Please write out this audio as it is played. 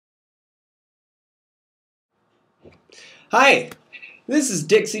Hi, this is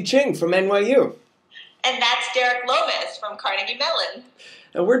Dixie Ching from NYU. And that's Derek Lomas from Carnegie Mellon.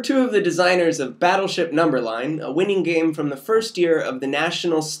 And we're two of the designers of Battleship Numberline, a winning game from the first year of the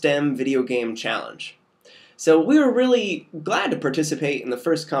National STEM Video Game Challenge. So we were really glad to participate in the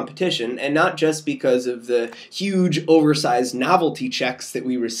first competition, and not just because of the huge, oversized novelty checks that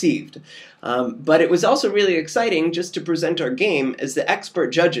we received. But it was also really exciting just to present our game as the expert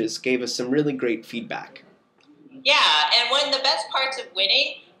judges gave us some really great feedback. Yeah, and one of the best parts of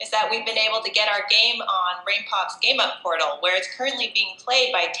winning is that we've been able to get our game on RainPop's Game Up portal, where it's currently being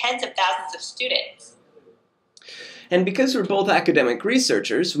played by tens of thousands of students. And because we're both academic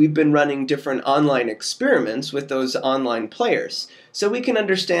researchers, we've been running different online experiments with those online players, so we can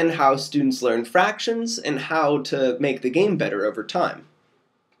understand how students learn fractions and how to make the game better over time.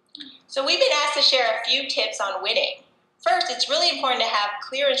 So we've been asked to share a few tips on winning. First, it's really important to have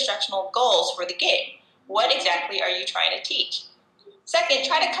clear instructional goals for the game. What exactly are you trying to teach? Second,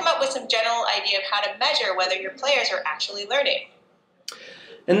 try to come up with some general idea of how to measure whether your players are actually learning.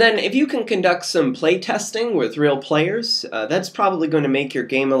 And then if you can conduct some play testing with real players, that's probably going to make your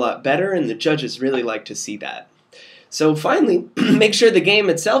game a lot better, and the judges really like to see that. So finally, make sure the game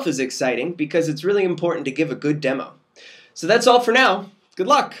itself is exciting, because it's really important to give a good demo. So that's all for now. Good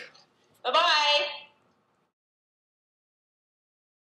luck! Bye-bye!